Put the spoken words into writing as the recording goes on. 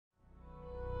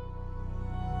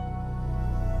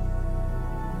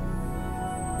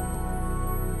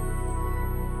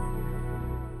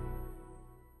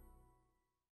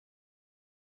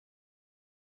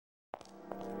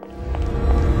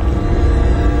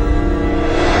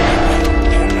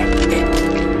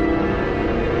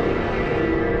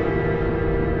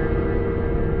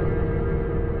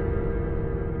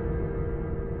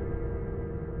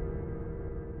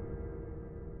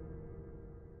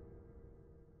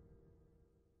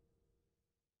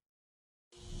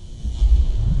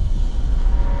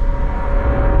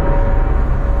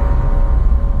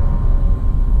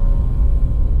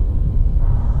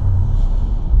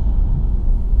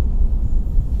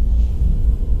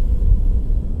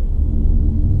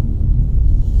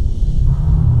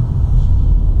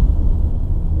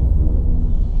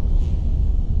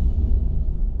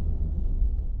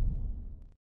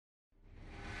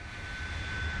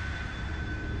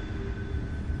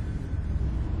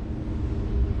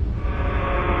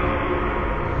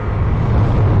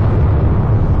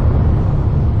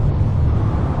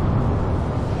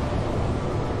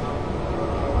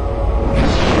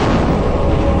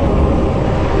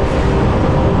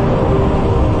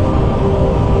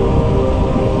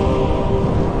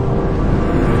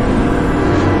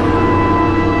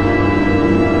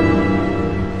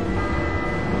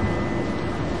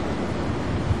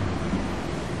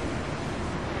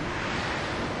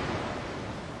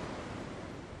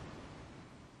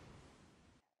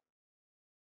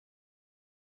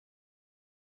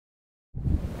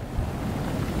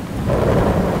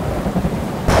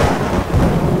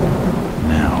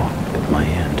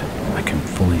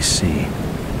fully see.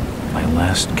 My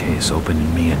last case opened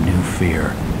in me a new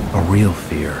fear, a real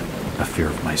fear, a fear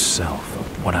of myself,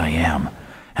 of what I am,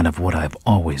 and of what I've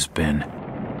always been.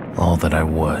 All that I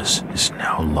was is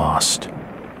now lost.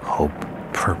 Hope,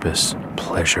 purpose,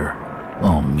 pleasure,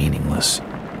 all meaningless.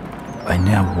 I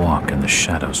now walk in the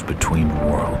shadows between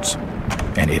worlds,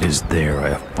 and it is there I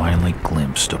have finally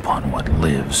glimpsed upon what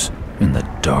lives in the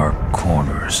dark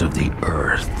corners of the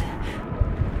earth.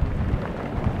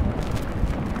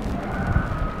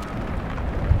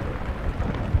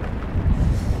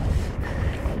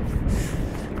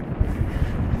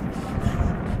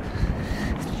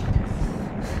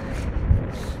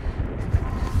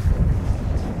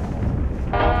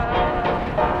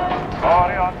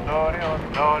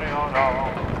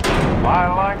 I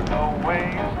like the way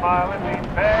you smile at me,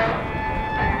 baby.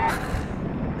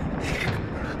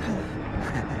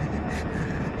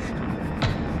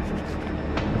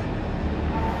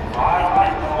 I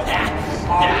like the way you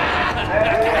smile at me,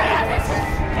 baby.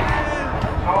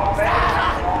 So baby,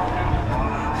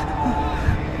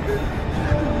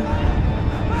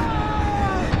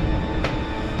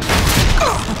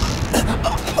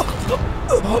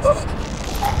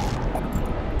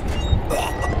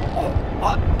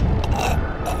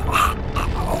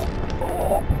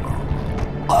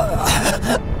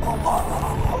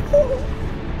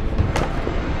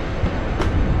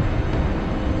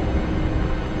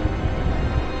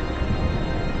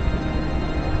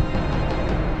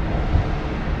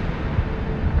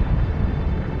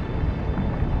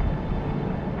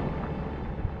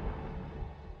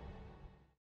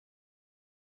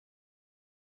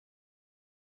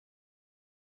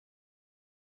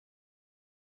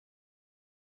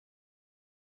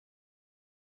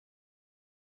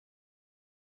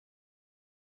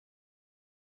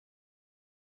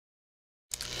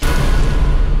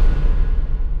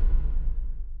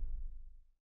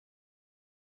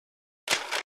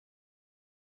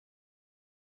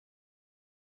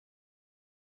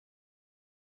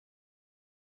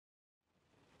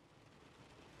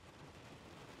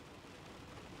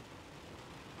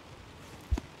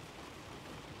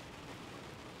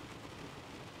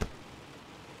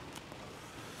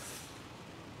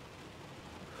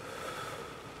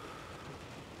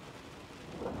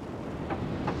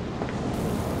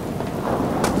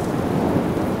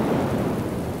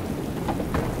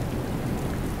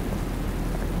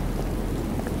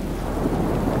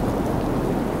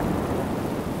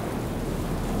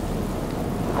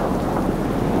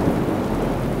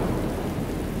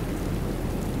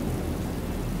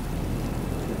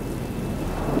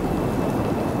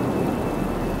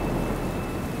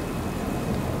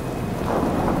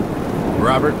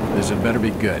 Robert, this had better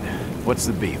be good. What's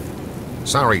the beef?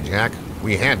 Sorry, Jack.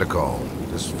 We had to call.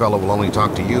 This fellow will only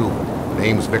talk to you.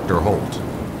 Name's Victor Holt.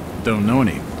 Don't know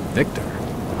any. Victor?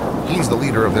 He's the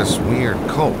leader of this weird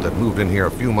cult that moved in here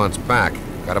a few months back.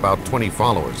 Got about 20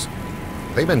 followers.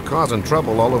 They've been causing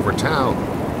trouble all over town.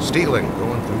 Stealing,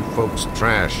 going through folks'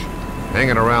 trash,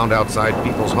 hanging around outside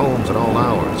people's homes at all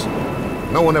hours.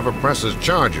 No one ever presses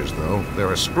charges, though.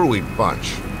 They're a screwy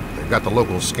bunch. They've got the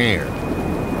locals scared.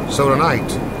 So tonight,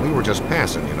 we were just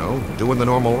passing, you know, doing the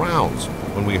normal rounds,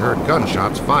 when we heard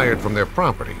gunshots fired from their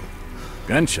property.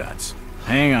 Gunshots?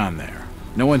 Hang on there.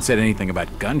 No one said anything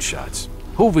about gunshots.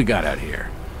 Who have we got out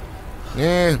here?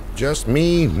 Just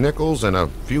me, Nichols, and a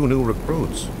few new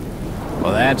recruits.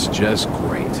 Well, that's just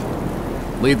great.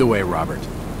 Lead the way, Robert.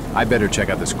 I better check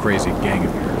out this crazy gang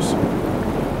of yours.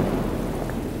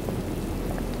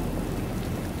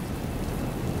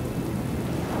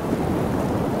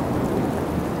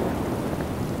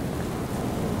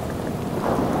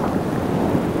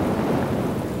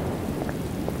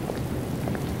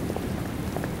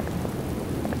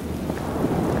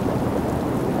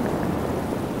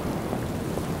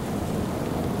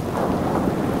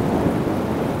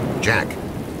 Jack,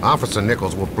 Officer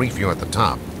Nichols will brief you at the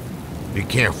top. Be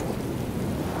careful.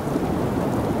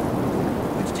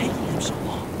 What's taking him so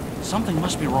long? Something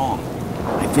must be wrong.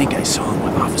 I think I saw him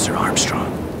with Officer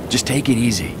Armstrong. Just take it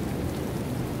easy.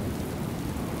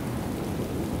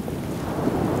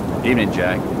 Evening,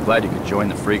 Jack. Glad you could join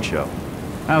the freak show.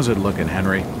 How's it looking,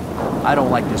 Henry? I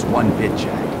don't like this one bit,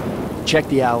 Jack. Check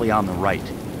the alley on the right.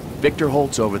 Victor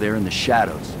Holt's over there in the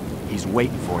shadows. He's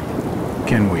waiting for you.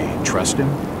 Can we trust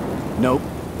him? Nope,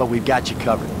 but we've got you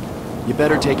covered. You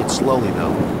better take it slowly,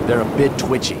 though. They're a bit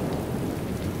twitchy.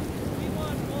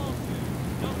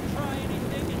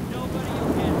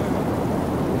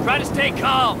 Try to stay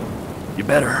calm. You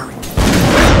better hurry.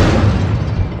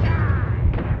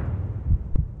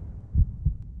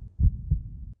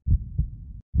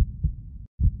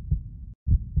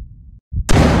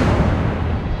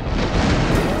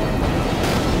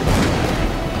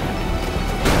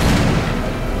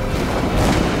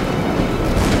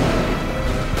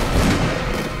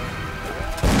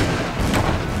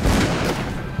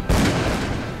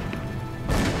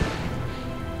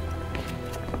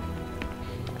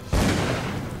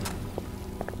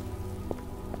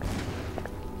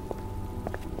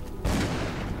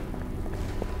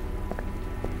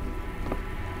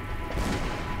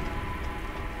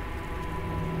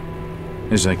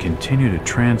 As I continue to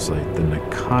translate the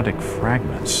narcotic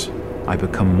fragments, I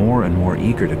become more and more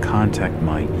eager to contact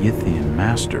my Yithian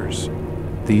masters.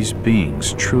 These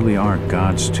beings truly are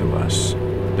gods to us.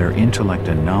 Their intellect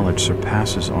and knowledge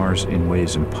surpasses ours in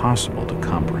ways impossible to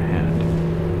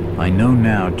comprehend. I know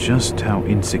now just how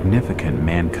insignificant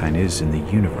mankind is in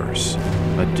the universe,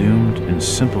 a doomed and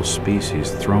simple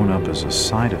species thrown up as a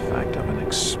side effect of an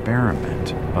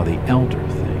experiment by the elder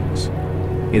things.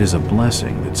 It is a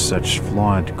blessing that such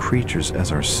flawed creatures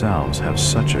as ourselves have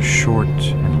such a short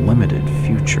and limited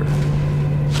future.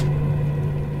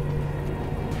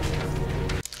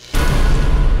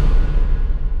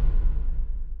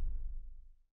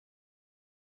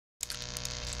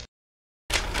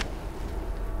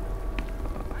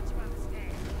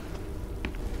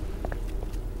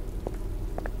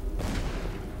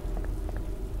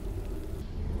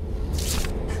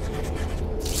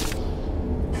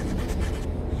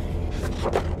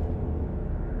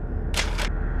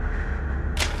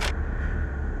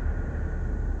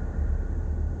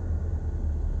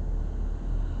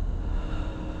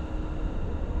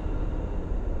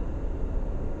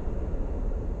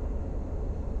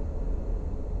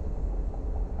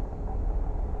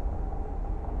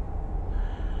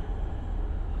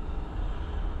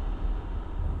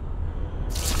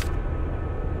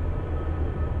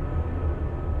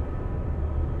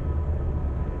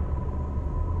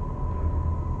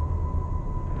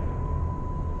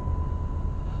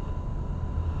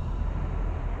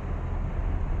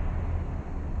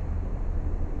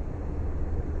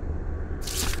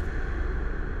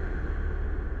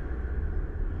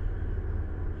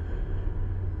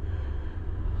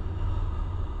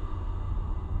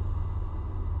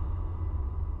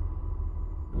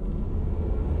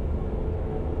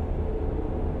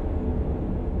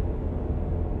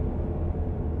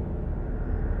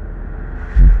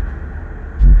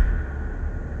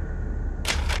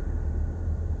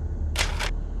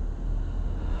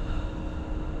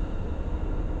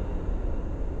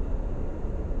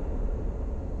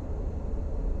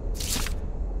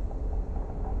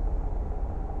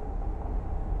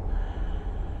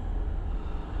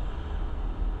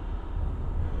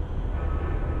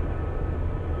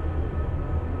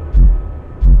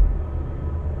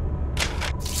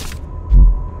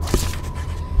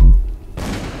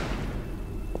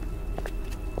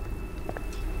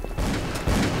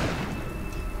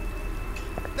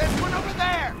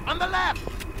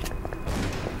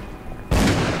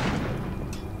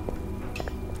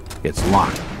 It's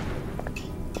locked.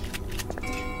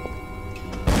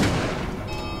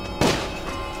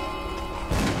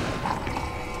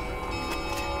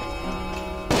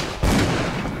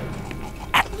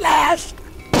 At last!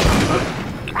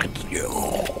 You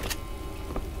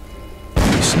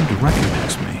seem to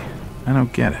recognize me. I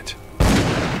don't get it.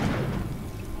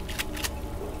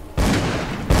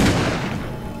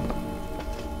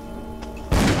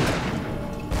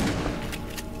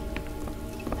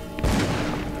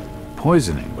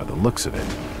 Poisoning by the looks of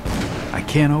it. I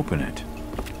can't open it.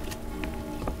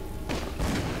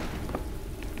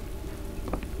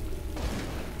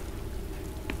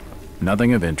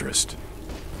 Nothing of interest.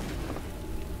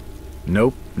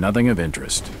 Nope, nothing of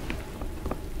interest.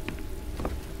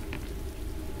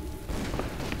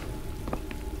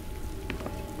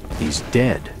 He's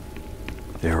dead.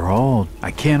 They're all... I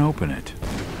can't open it.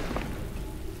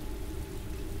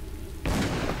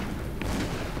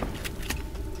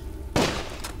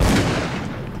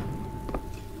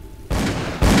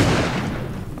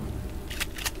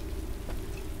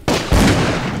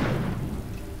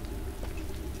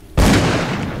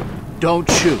 Don't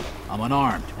shoot. I'm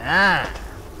unarmed. Ah,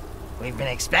 we've been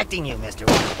expecting you, Mr.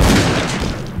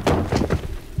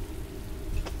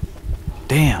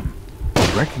 Damn.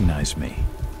 He recognized me.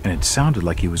 And it sounded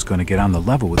like he was going to get on the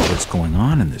level with what's going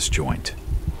on in this joint.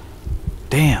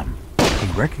 Damn.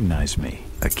 He recognized me.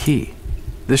 A key.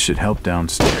 This should help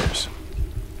downstairs.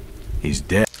 He's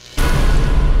dead.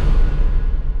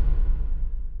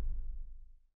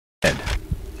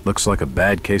 Looks like a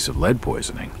bad case of lead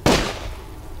poisoning.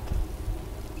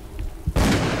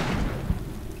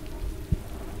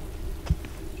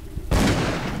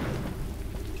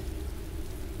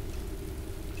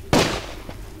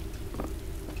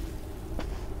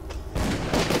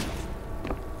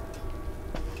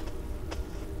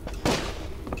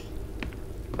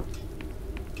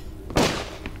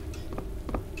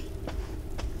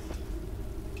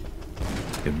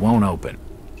 It won't open.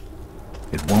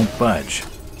 It won't budge.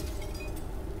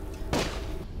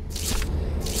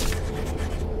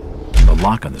 The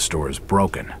lock on the store is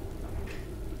broken.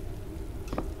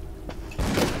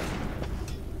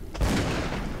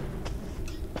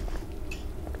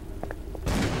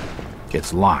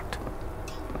 It's locked.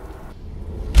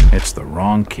 It's the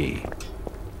wrong key.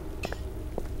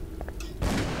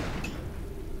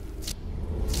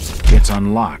 It's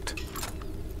unlocked.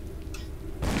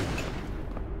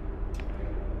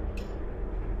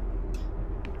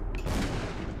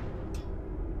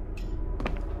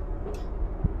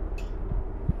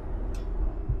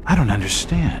 I don't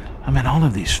understand. I mean, all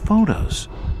of these photos.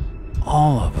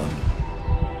 All of them.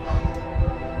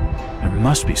 There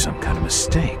must be some kind of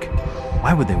mistake.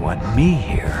 Why would they want me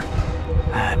here?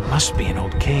 It must be an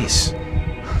old case.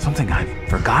 Something I've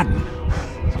forgotten.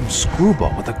 Some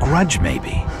screwball with a grudge,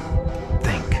 maybe.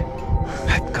 Think.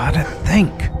 I've gotta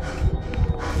think.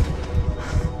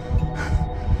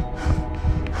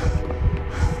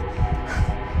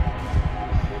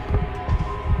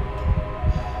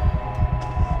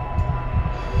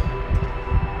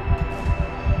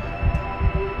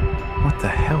 What the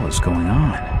hell is going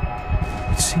on?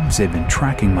 It seems they've been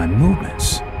tracking my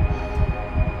movements.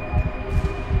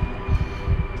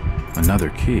 Another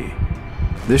key.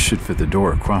 This should fit the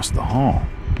door across the hall.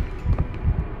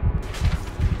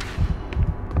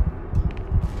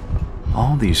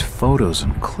 All these photos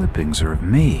and clippings are of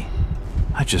me.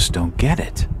 I just don't get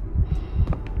it.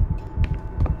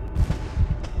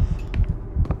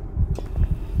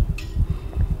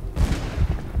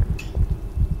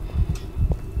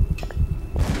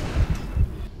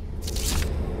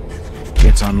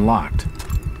 It's unlocked.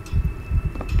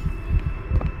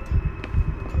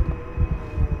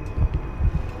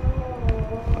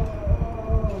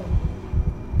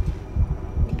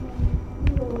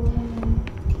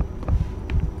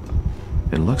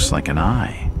 It looks like an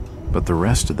eye, but the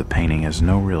rest of the painting has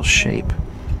no real shape.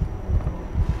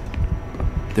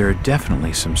 There are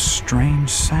definitely some strange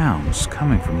sounds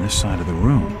coming from this side of the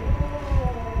room.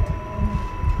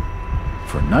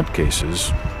 For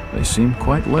nutcases, they seem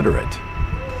quite literate.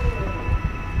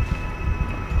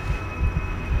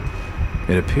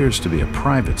 It appears to be a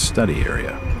private study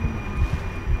area.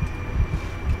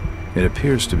 It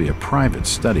appears to be a private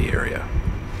study area.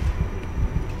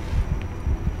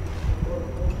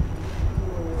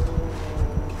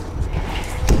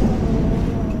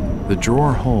 The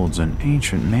drawer holds an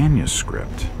ancient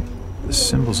manuscript. The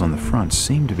symbols on the front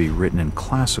seem to be written in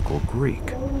classical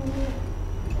Greek.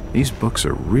 These books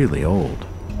are really old,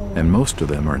 and most of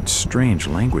them are in strange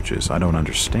languages I don't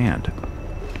understand.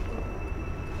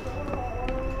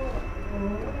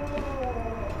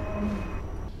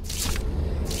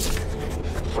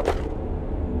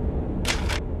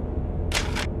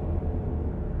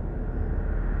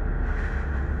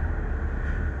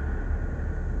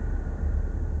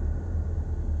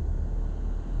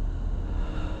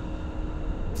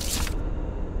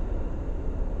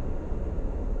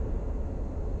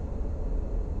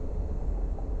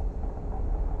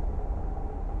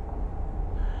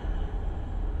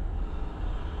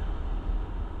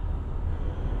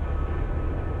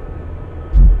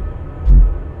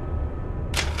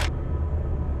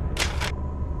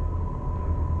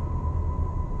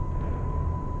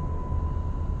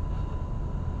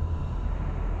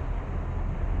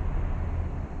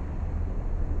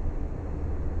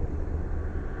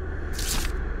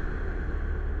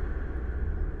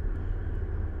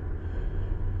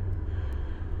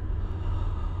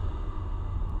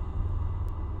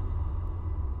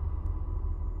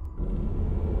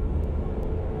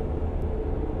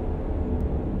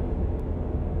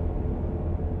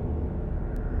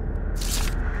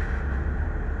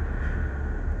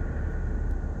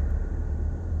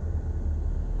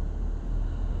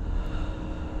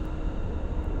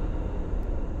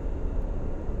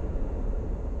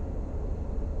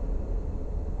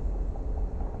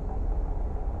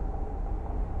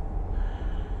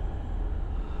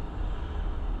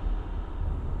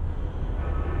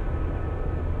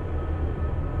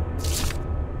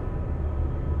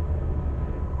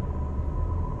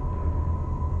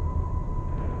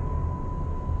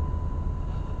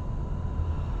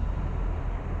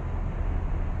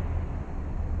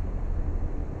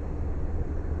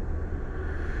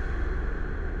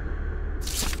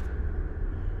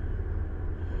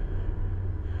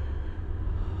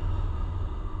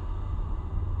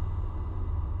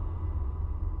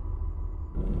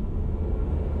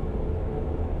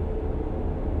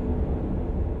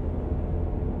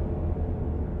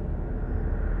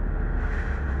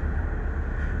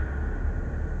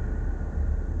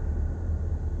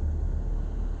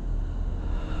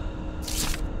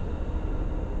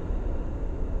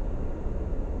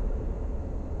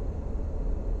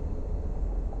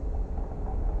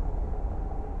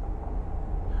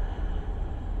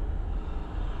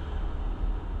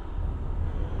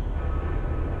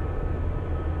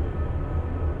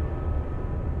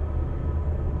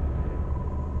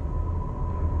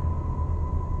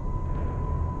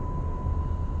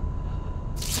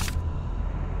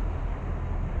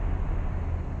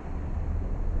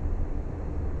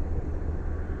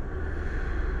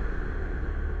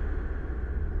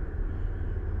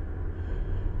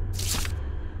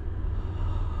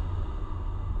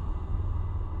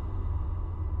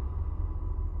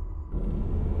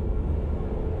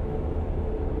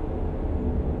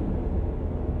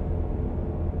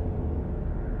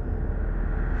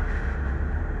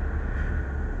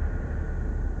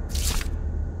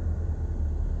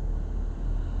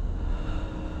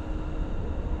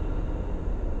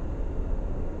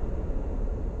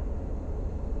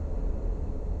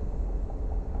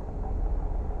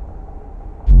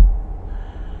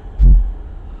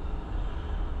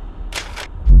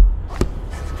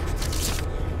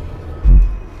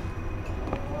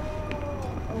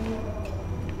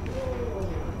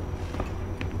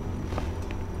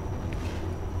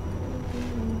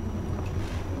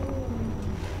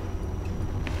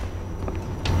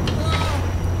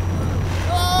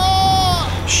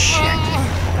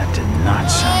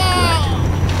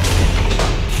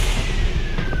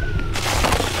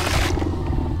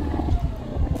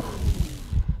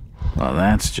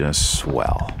 that's just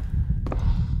swell.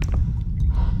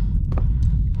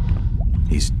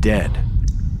 He's dead.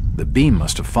 The beam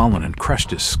must have fallen and crushed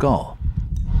his skull.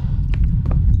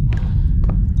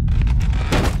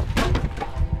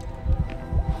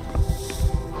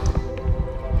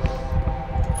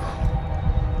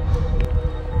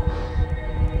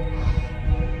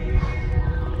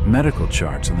 Medical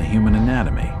charts on the human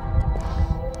anatomy.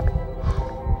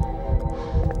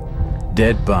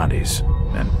 Dead bodies,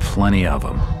 and plenty of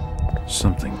them.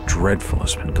 Something dreadful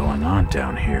has been going on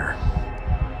down here.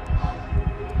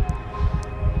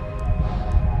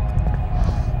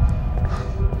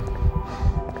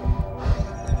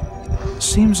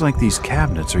 Seems like these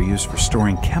cabinets are used for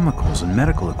storing chemicals and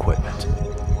medical equipment.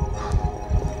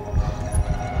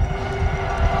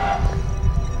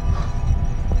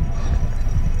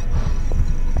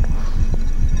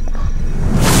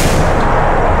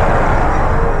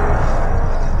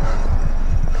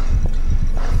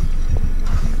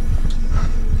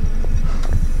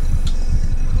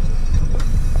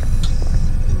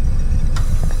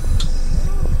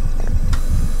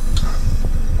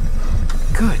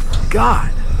 God,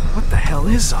 what the hell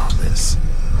is all this?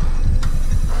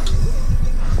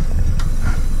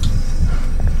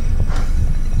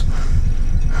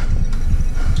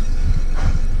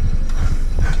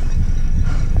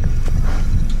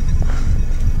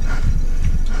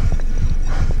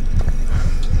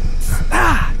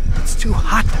 Ah, it's too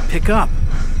hot to pick up.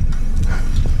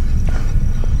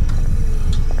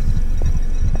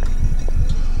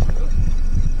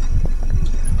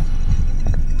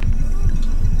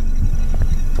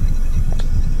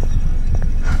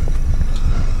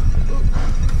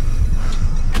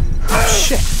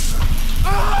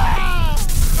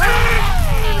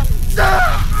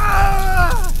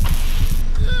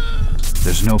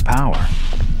 There's no power.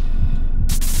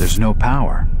 There's no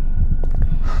power.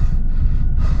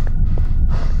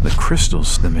 The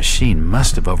crystals the machine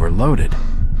must have overloaded.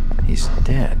 He's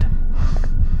dead.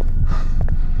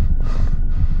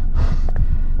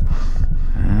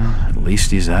 At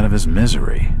least he's out of his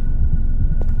misery.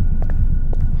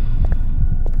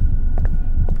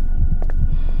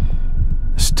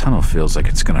 This tunnel feels like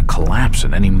it's gonna collapse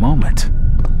at any moment.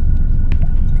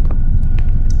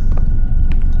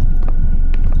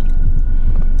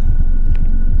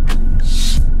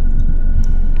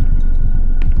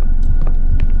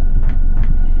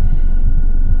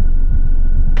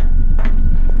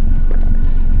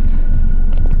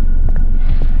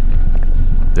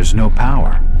 There's no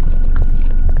power.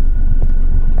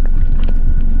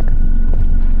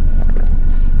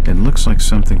 It looks like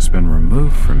something's been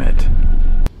removed from it.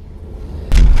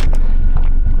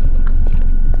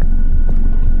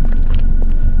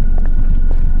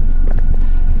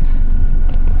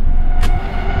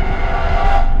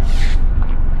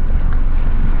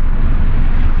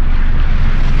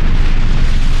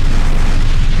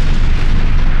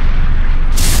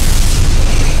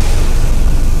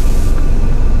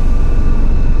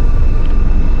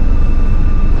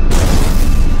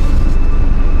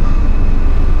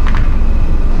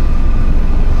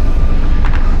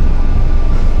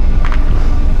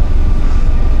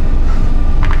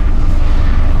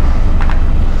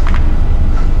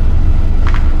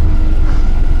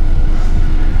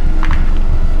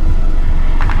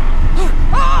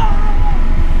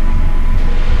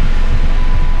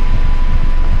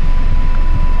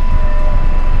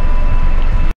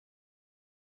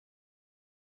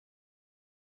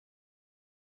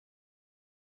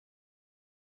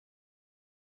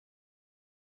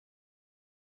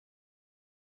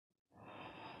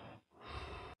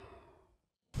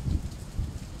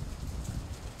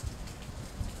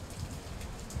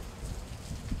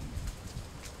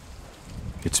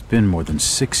 It's been more than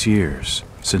 6 years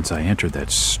since I entered that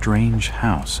strange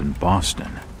house in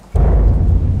Boston.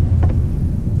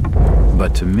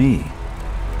 But to me,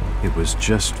 it was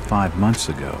just 5 months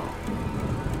ago.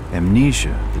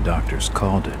 Amnesia, the doctors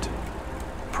called it,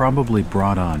 probably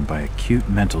brought on by acute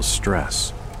mental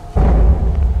stress.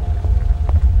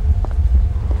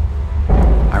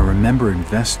 I remember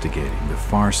investigating the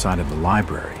far side of the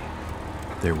library.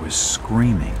 There was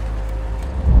screaming.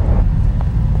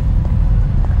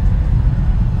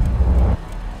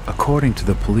 According to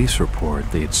the police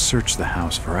report, they had searched the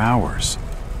house for hours,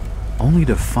 only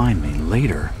to find me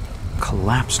later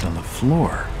collapsed on the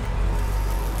floor.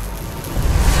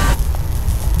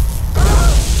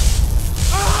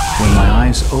 When my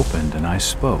eyes opened and I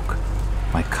spoke,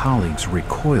 my colleagues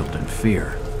recoiled in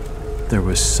fear. There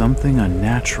was something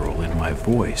unnatural in my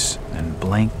voice and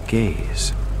blank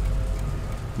gaze.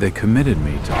 They committed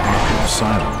me to Arkham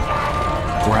Asylum.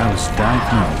 where I was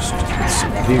diagnosed with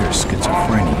severe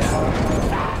schizophrenia.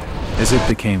 As it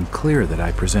became clear that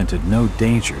I presented no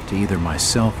danger to either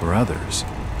myself or others,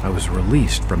 I was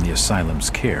released from the asylum's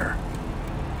care.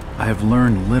 I have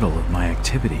learned little of my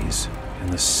activities in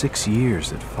the 6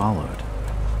 years that followed.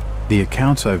 The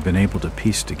accounts I've been able to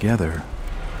piece together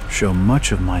show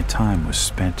much of my time was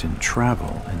spent in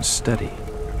travel and study.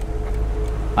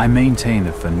 I maintain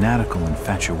a fanatical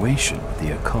infatuation with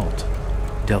the occult,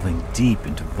 delving deep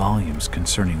into volumes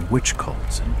concerning witch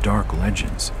cults and dark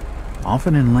legends,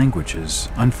 often in languages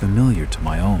unfamiliar to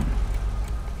my own.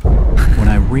 When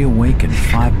I reawakened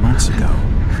 5 months ago,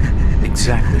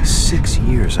 exactly 6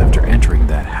 years after entering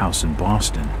that house in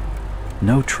Boston,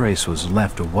 no trace was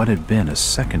left of what had been a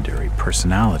secondary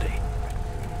personality.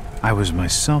 I was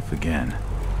myself again,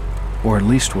 or at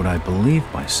least what I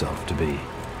believed myself to be.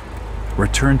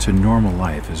 Return to normal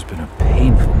life has been a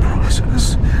painful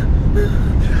process.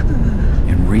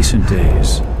 In recent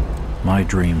days, my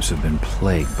dreams have been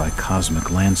plagued by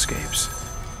cosmic landscapes,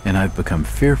 and I've become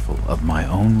fearful of my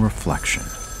own reflection.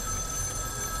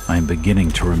 I am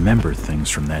beginning to remember things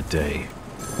from that day,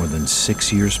 more than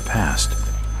 6 years past,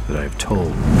 that I've told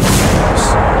no one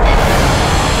else.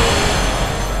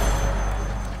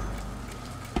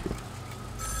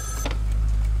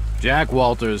 Jack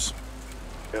Walters.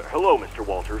 Hello, Mr.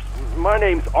 Walters. My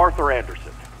name's Arthur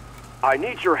Anderson. I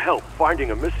need your help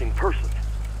finding a missing person.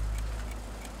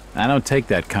 I don't take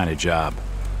that kind of job.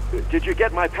 Did you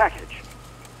get my package?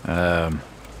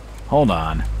 Hold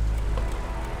on.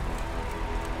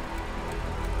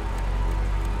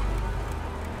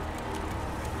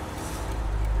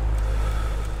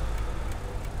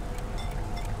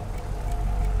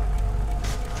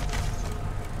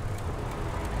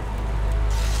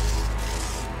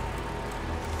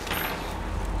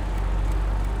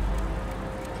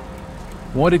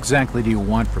 What exactly do you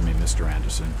want from me, Mr.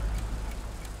 Anderson?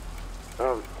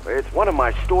 It's one of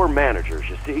my store managers,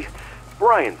 you see.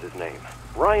 Brian's his name.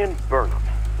 Brian Burnham.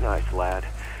 Nice lad.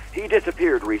 He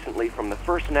disappeared recently from the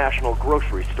First National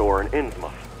grocery store in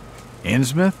Innsmouth.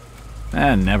 Innsmouth?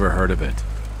 Never heard of it.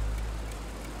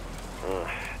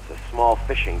 It's a small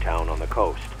fishing town on the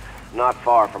coast, not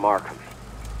far from Arkham.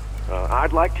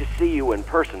 I'd like to see you in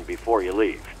person before you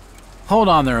leave. Hold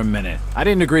on there a minute. I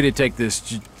didn't agree to take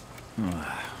this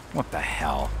what the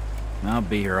hell? I'll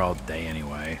be here all day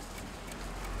anyway.